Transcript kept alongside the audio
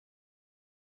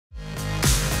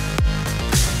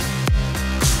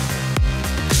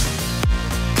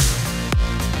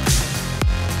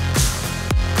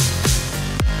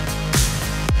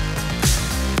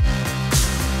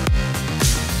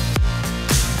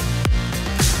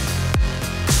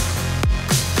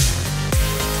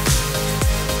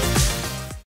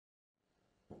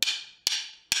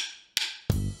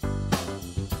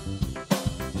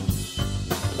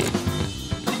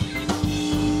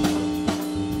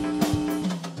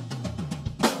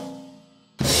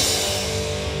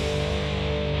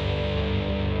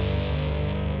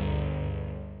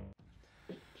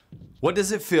What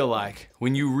does it feel like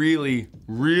when you really,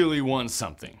 really want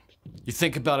something? You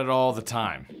think about it all the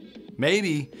time.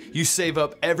 Maybe you save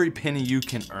up every penny you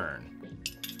can earn.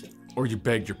 Or you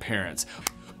beg your parents,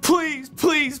 please,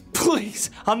 please, please,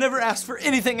 I'll never ask for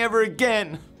anything ever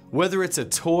again. Whether it's a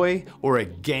toy or a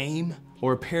game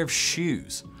or a pair of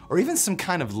shoes or even some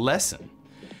kind of lesson,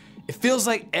 it feels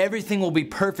like everything will be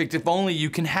perfect if only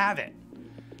you can have it.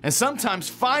 And sometimes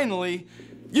finally,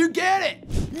 you get it.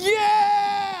 Yeah!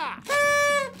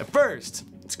 At first,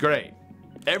 it's great.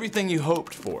 Everything you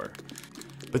hoped for.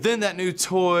 But then that new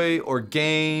toy or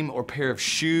game or pair of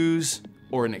shoes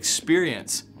or an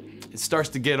experience, it starts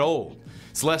to get old.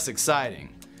 It's less exciting.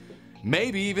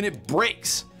 Maybe even it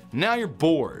breaks. Now you're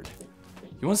bored.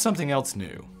 You want something else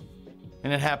new.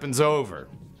 And it happens over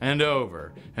and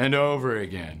over and over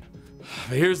again.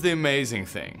 But here's the amazing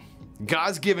thing.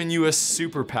 God's given you a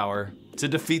superpower to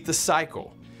defeat the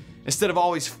cycle. Instead of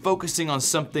always focusing on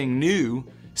something new,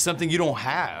 something you don't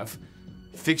have,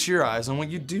 fix your eyes on what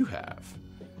you do have.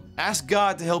 Ask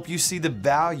God to help you see the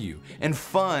value and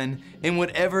fun in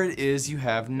whatever it is you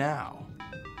have now.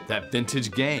 That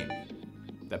vintage game,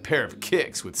 that pair of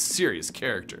kicks with serious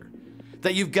character,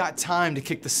 that you've got time to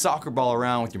kick the soccer ball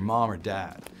around with your mom or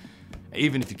dad,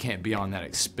 even if you can't be on that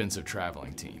expensive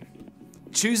traveling team.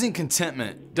 Choosing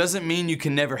contentment doesn't mean you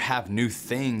can never have new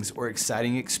things or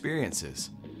exciting experiences,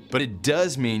 but it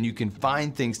does mean you can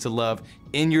find things to love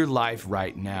in your life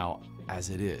right now as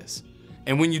it is.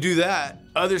 And when you do that,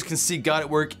 others can see God at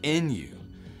work in you.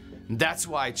 That's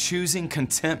why choosing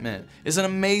contentment is an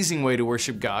amazing way to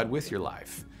worship God with your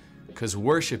life. Because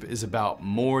worship is about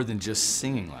more than just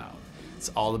singing loud. It's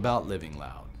all about living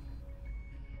loud.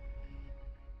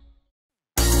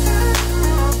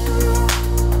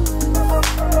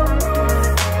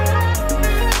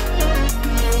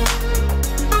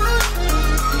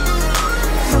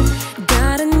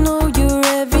 Gotta know you're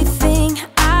everything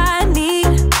I need.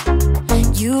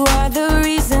 You are the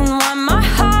reason why my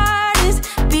heart is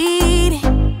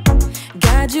beating.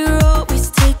 God, you're always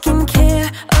taking care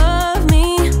of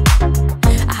me.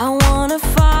 I wanna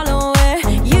follow where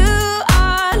you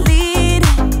are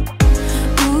leading.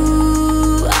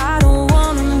 Ooh, I don't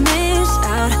wanna miss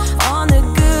out on the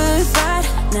good right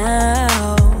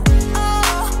now.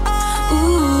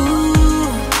 Ooh,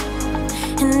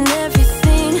 and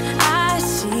everything I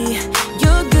see,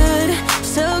 you're good,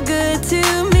 so good to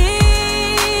me.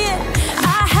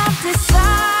 I have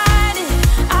decided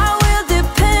I will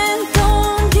depend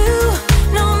on you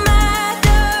no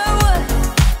matter what.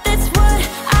 That's what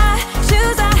I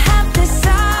choose. I have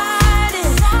decided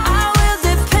I will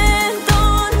depend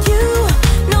on you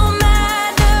no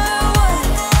matter what.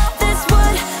 That's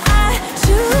what I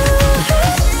choose.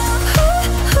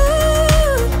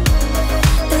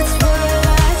 That's what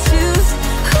I choose.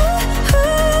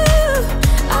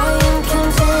 I am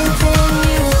content in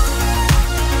you.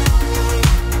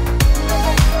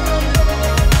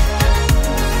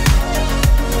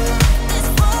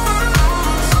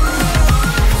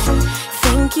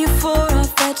 Thank you for all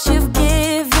that you've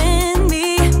given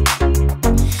me.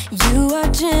 You are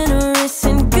generous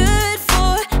and good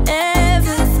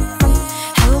forever.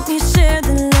 Help me share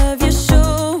the love you're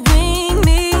showing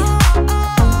me.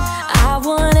 I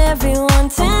want everyone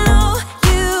to know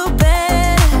you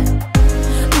better.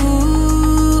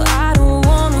 Ooh, I don't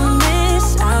wanna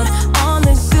miss out on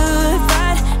the good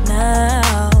right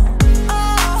now.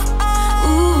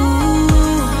 Ooh,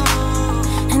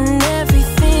 and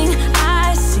everything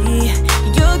I see,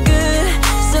 you're good,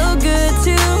 so good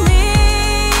to me.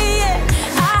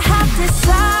 I have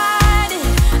decided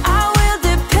I will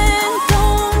depend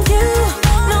on you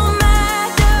no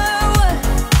matter what.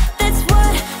 That's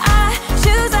what I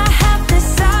choose. I have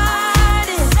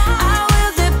decided I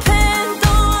will depend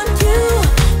on you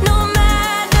no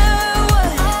matter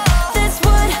what. That's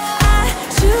what I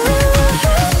choose.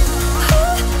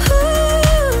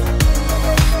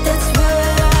 That's what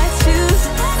I choose.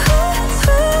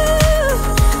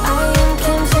 I am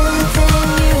content in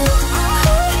you.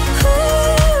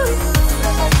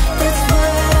 That's what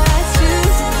I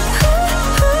choose.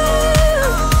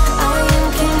 I am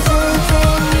content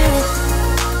in you.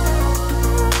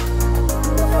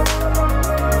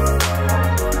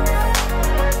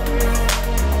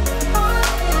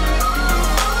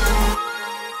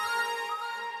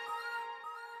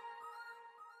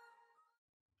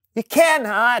 You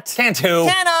cannot. Can too.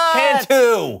 Cannot. Can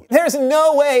too. There's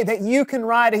no way that you can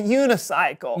ride a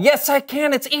unicycle. Yes, I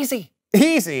can. It's easy.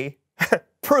 Easy.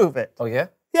 Prove it. Oh, yeah?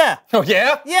 Yeah. Oh,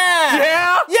 yeah? Yeah.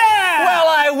 Yeah? Yeah. Well,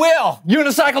 I will.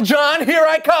 Unicycle John, here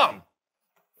I come.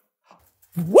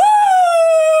 Woo!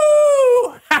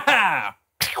 Ha ha!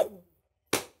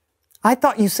 I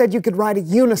thought you said you could ride a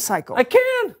unicycle. I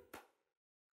can.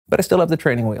 But I still have the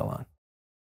training wheel on.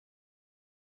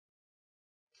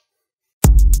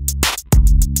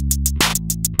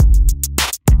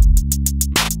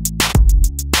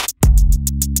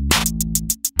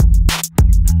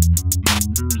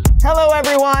 Hello,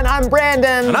 everyone. I'm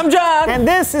Brandon. And I'm John. And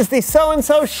this is the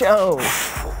So-and-So Show.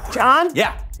 John?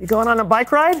 Yeah. You going on a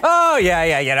bike ride? Oh,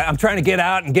 yeah. I'm trying to get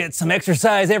out and get some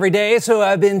exercise every day, so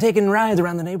I've been taking rides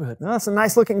around the neighborhood. Oh, that's a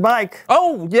nice-looking bike.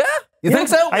 Oh, yeah? You Yeah, think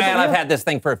so? I do, Man, I've yeah. had this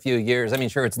thing for a few years. I mean,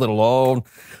 sure, it's a little old,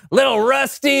 a little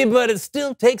rusty, but it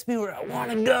still takes me where I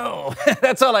want to go.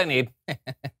 That's all I need.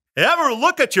 Ever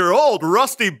look at your old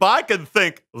rusty bike and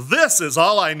think, this is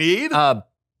all I need?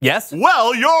 Yes?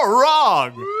 Well, you're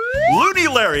wrong. Looney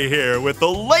Larry here with the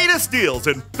latest deals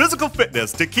in physical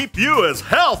fitness to keep you as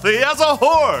healthy as a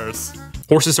horse.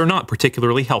 Horses are not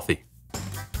particularly healthy.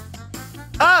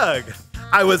 Ugh,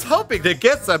 I was hoping to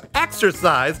get some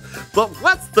exercise, but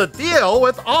what's the deal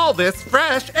with all this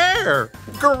fresh air?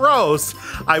 Gross.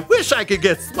 I wish I could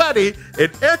get sweaty in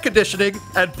air conditioning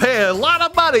and pay a lot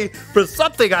of money for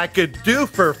something I could do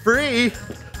for free.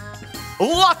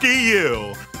 Lucky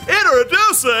you.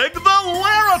 Introducing the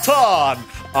Laraton,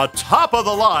 a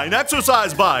top-of-the-line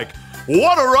exercise bike.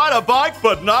 Want to ride a bike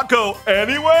but not go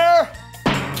anywhere?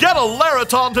 Get a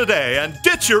Laraton today and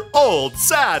ditch your old,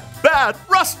 sad, bad,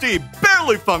 rusty,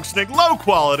 barely functioning,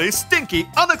 low-quality, stinky,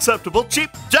 unacceptable,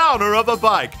 cheap downer of a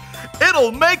bike.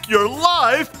 It'll make your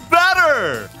life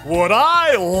better. Would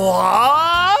I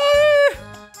lie?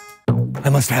 I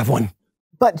must have one.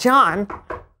 But, John,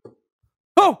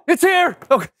 Oh, it's here!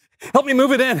 Oh, help me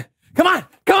move it in. Come on,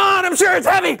 I'm sure it's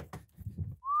heavy. 12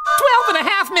 and a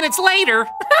half minutes later.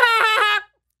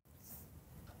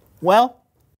 well,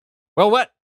 Well,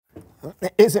 what?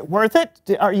 is it worth it?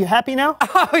 Are you happy now?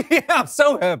 Oh, yeah, I'm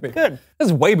so happy. Good. This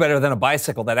is way better than a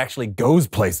bicycle that actually goes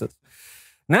places.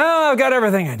 Now I've got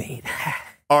everything I need.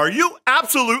 Are you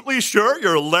absolutely sure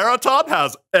your Laraton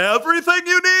has everything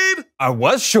you need? I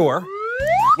was sure.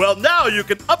 Well, now you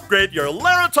can upgrade your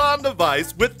Laraton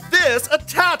device with this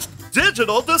attached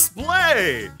digital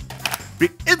display. Be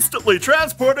instantly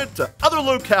transported to other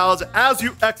locales as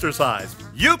you exercise.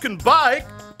 You can bike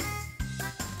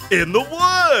in the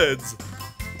woods.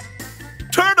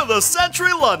 Turn of the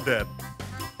century London.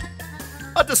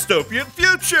 A dystopian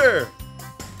future.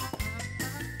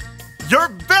 Your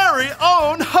very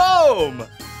own home.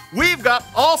 We've got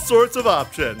all sorts of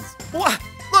options. What?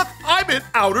 Look, I'm in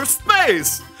outer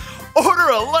space. Order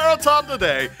a Laraton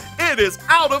today. It is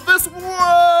out of this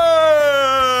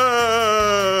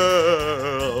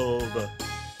world.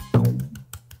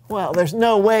 Well, there's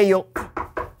no way you'll...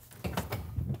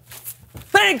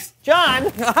 Thanks!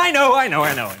 John, I know.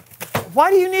 why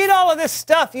do you need all of this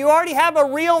stuff? You already have a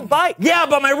real bike. Yeah,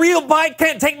 but my real bike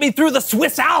can't take me through the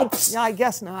Swiss Alps. Yeah, I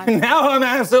guess not. Now I'm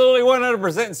absolutely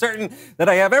 100% certain that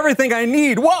I have everything I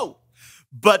need. Whoa!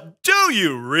 But do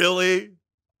you really?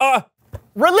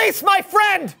 Release my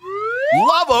friend!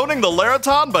 Love owning the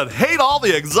Laraton but hate all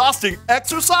the exhausting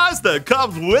exercise that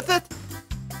comes with it?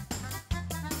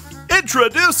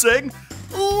 Introducing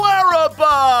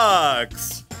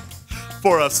Larabucks!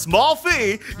 For a small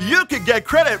fee, you can get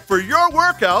credit for your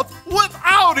workouts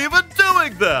without even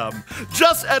doing them.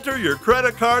 Just enter your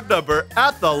credit card number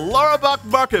at the Larabuck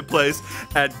Marketplace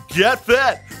and get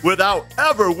fit without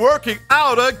ever working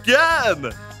out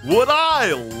again. Would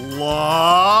I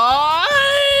lie?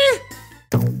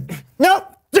 Nope.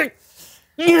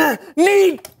 You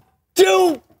need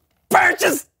to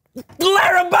purchase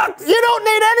Larabucks. You don't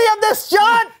need any of this,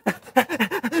 John!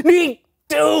 Need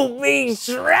to be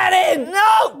shredded.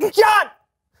 No! John!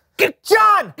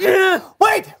 John!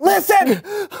 Wait, listen!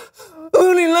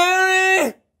 Looney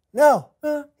Larry. No,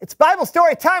 it's Bible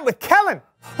story time with Kellen.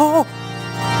 Oh.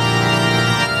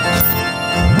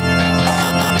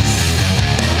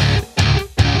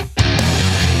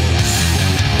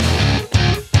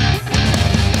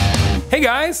 Hey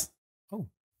guys!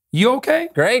 You okay?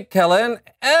 Great, Kellen.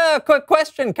 Quick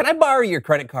question. Can I borrow your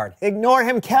credit card? Ignore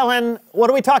him, Kellen. What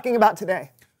are we talking about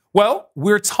today? Well,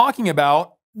 we're talking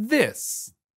about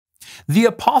this. The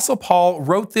Apostle Paul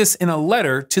wrote this in a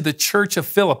letter to the church of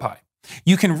Philippi.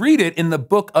 You can read it in the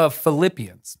book of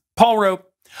Philippians. Paul wrote,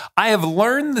 I have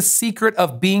learned the secret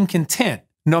of being content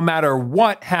no matter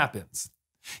what happens.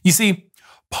 You see,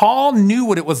 Paul knew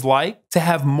what it was like to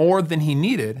have more than he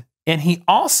needed, and he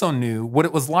also knew what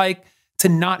it was like to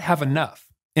not have enough.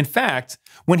 In fact,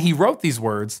 when he wrote these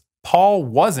words, Paul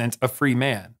wasn't a free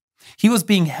man. He was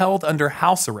being held under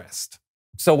house arrest.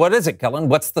 So what is it, Kellen?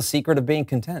 What's the secret of being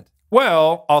content?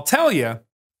 Well, I'll tell you.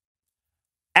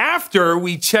 after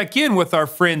we check in with our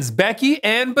friends Becky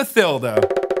and Bathilda.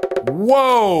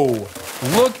 Whoa!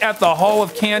 Look at the haul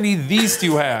of candy these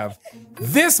two have.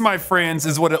 This, my friends,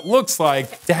 is what it looks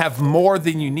like to have more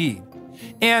than you need.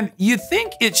 And you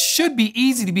think it should be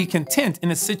easy to be content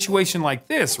in a situation like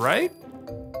this, right?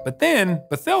 But then,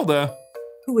 Bathilda...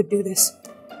 Who would do this?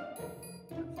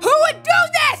 Who would do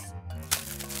this?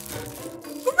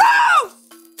 Gross!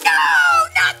 No,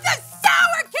 not the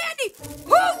sour candy!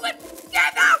 Who would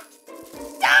give out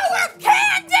sour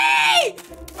candy?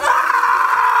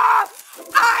 Ah!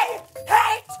 I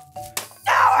hate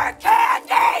sour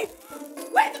candy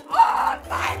with all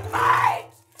my might!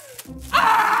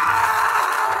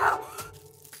 Ah!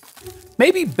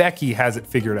 Maybe Becky has it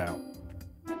figured out.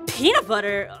 Peanut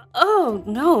butter? Oh,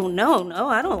 no,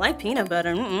 I don't like peanut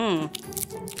butter.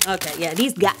 Okay, yeah,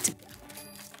 these got to go.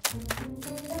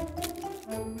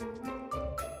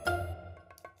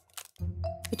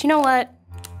 But you know what?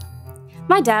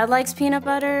 My dad likes peanut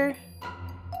butter,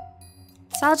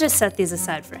 so I'll just set these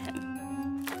aside for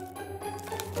him.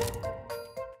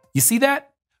 You see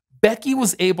that? Becky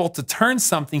was able to turn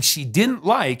something she didn't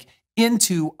like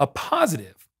into a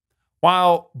positive.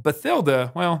 While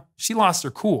Bathilda, well, she lost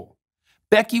her cool.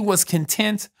 Becky was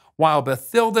content while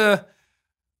Bathilda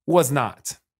was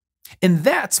not. And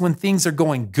that's when things are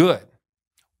going good.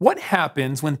 What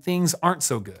happens when things aren't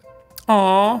so good?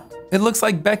 Aw, it looks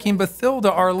like Becky and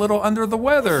Bathilda are a little under the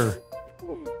weather.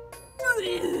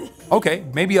 Okay,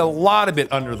 maybe a lot of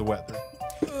it under the weather.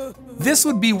 This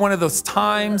would be one of those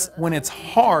times when it's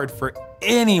hard for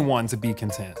anyone to be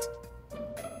content.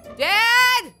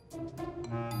 Dad!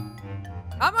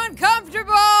 I'm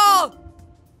uncomfortable!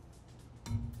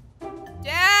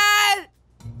 Dad!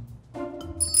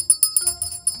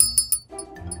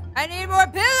 I need more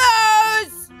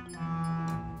pillows!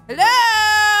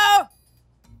 Hello?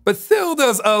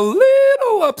 Bathilda's a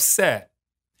little upset.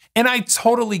 And I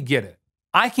totally get it.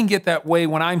 I can get that way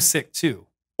when I'm sick too,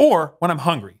 or when I'm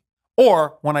hungry,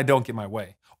 or when I don't get my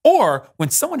way, or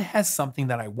when someone has something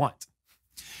that I want.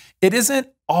 It isn't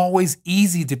always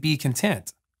easy to be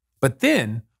content. But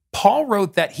then Paul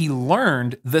wrote that he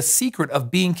learned the secret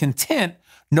of being content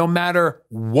no matter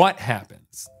what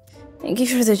happens. Thank you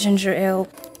for the ginger ale.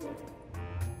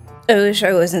 I wish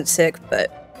I wasn't sick,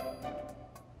 but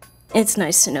it's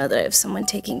nice to know that I have someone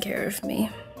taking care of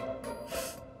me.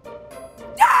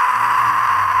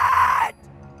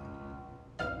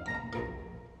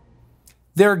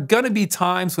 There are gonna be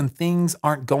times when things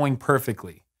aren't going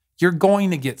perfectly. You're going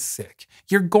to get sick.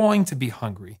 You're going to be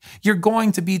hungry. You're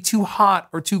going to be too hot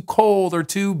or too cold or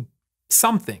too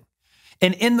something.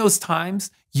 And in those times,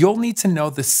 you'll need to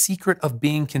know the secret of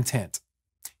being content.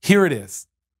 Here it is.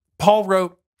 Paul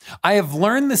wrote, I have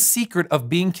learned the secret of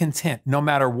being content no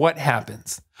matter what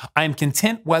happens. I am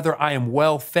content whether I am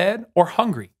well fed or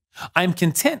hungry. I am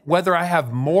content whether I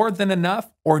have more than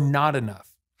enough or not enough.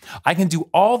 I can do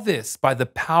all this by the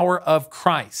power of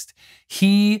Christ.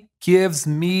 He gives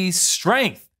me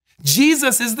strength.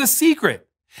 Jesus is the secret.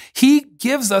 He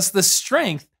gives us the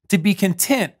strength to be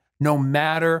content no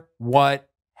matter what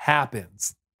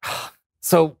happens.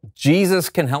 So Jesus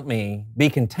can help me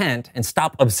be content and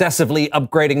stop obsessively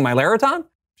upgrading my Laraton?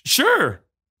 Sure.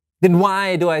 Then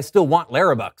why do I still want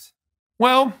Larabucks?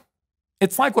 Well,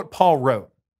 it's like what Paul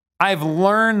wrote. I've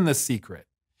learned the secret.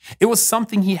 It was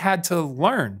something he had to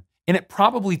learn, and it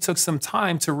probably took some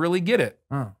time to really get it.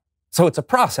 So it's a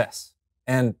process.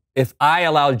 And if I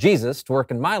allow Jesus to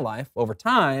work in my life over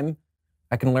time,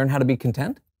 I can learn how to be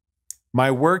content?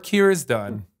 My work here is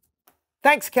done.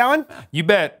 Thanks, Kellen. You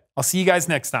bet. I'll see you guys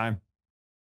next time.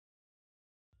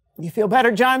 You feel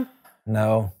better, John?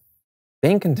 No.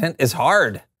 Being content is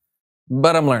hard,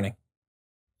 but I'm learning.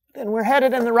 Then we're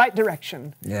headed in the right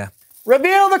direction. Yeah.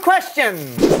 Reveal the question.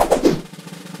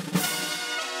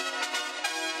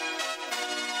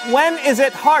 When is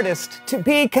it hardest to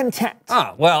be content?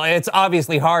 Well, it's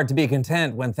obviously hard to be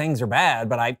content when things are bad,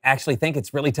 but I actually think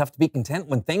it's really tough to be content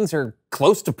when things are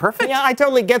close to perfect. Yeah, I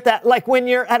totally get that. Like when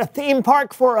you're at a theme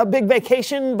park for a big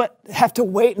vacation, but have to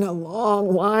wait in a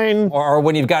long line. Or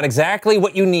when you've got exactly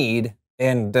what you need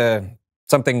and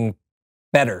something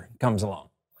better comes along.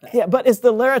 Yeah, but is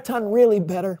the Laraton really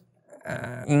better?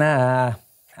 Nah,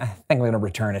 I think I'm going to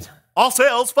return it. All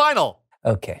sales final.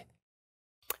 Okay.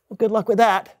 Well, good luck with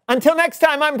that. Until next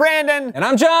time, I'm Brandon. And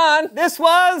I'm John. This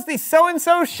was the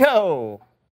So-and-So Show.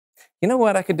 You know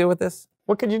what I could do with this?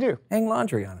 What could you do? Hang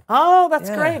laundry on it. Oh, that's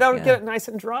Yeah, great. I would yeah. get it nice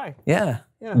and dry. Yeah.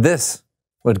 Yeah. This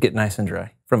would get nice and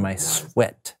dry from my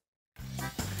sweat.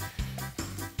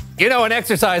 You know, an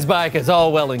exercise bike is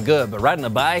all well and good, but riding a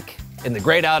bike in the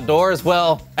great outdoors,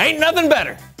 well, ain't nothing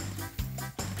better.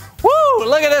 Woo! Woo!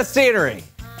 Look at this scenery.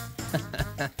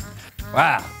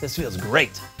 Wow, this feels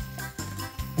great.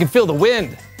 You can feel the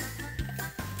wind.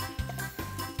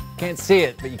 Can't see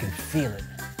it, but you can feel it.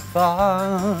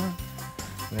 Oh.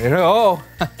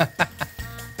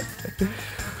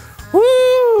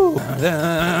 Woo!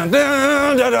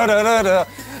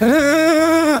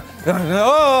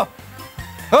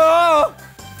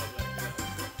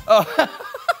 Oh.